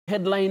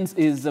Headlines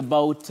is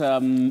about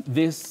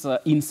this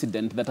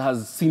incident that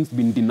has since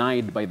been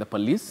denied by the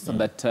police,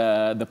 that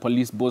the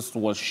police boss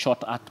was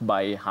shot at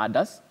by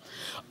herders.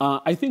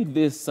 I think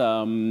this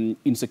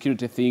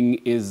insecurity thing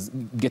is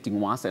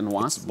getting worse and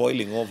worse. It's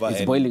boiling over.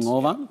 It's boiling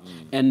over.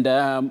 And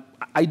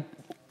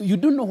you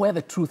don't know where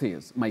the truth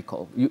is,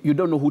 Michael. You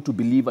don't know who to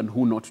believe and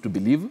who not to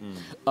believe.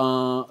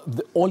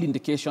 All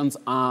indications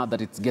are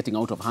that it's getting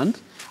out of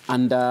hand.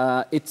 And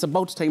it's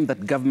about time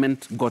that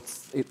government got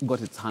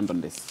its hand on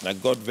this. I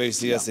got very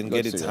serious and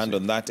get its hand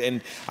on that.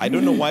 And I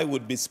don't know why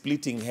we'd be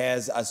splitting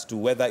hairs as to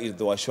whether if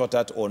they were shot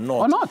at or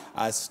not.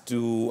 As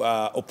to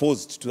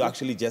opposed to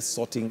actually just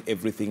sorting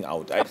everything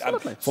out.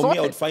 For me,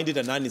 I would find it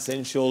an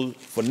unessential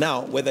for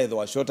now, whether they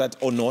were shot at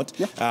or not,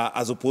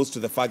 as opposed to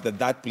the fact that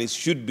that place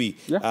should be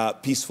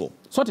peaceful.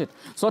 Sort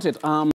it.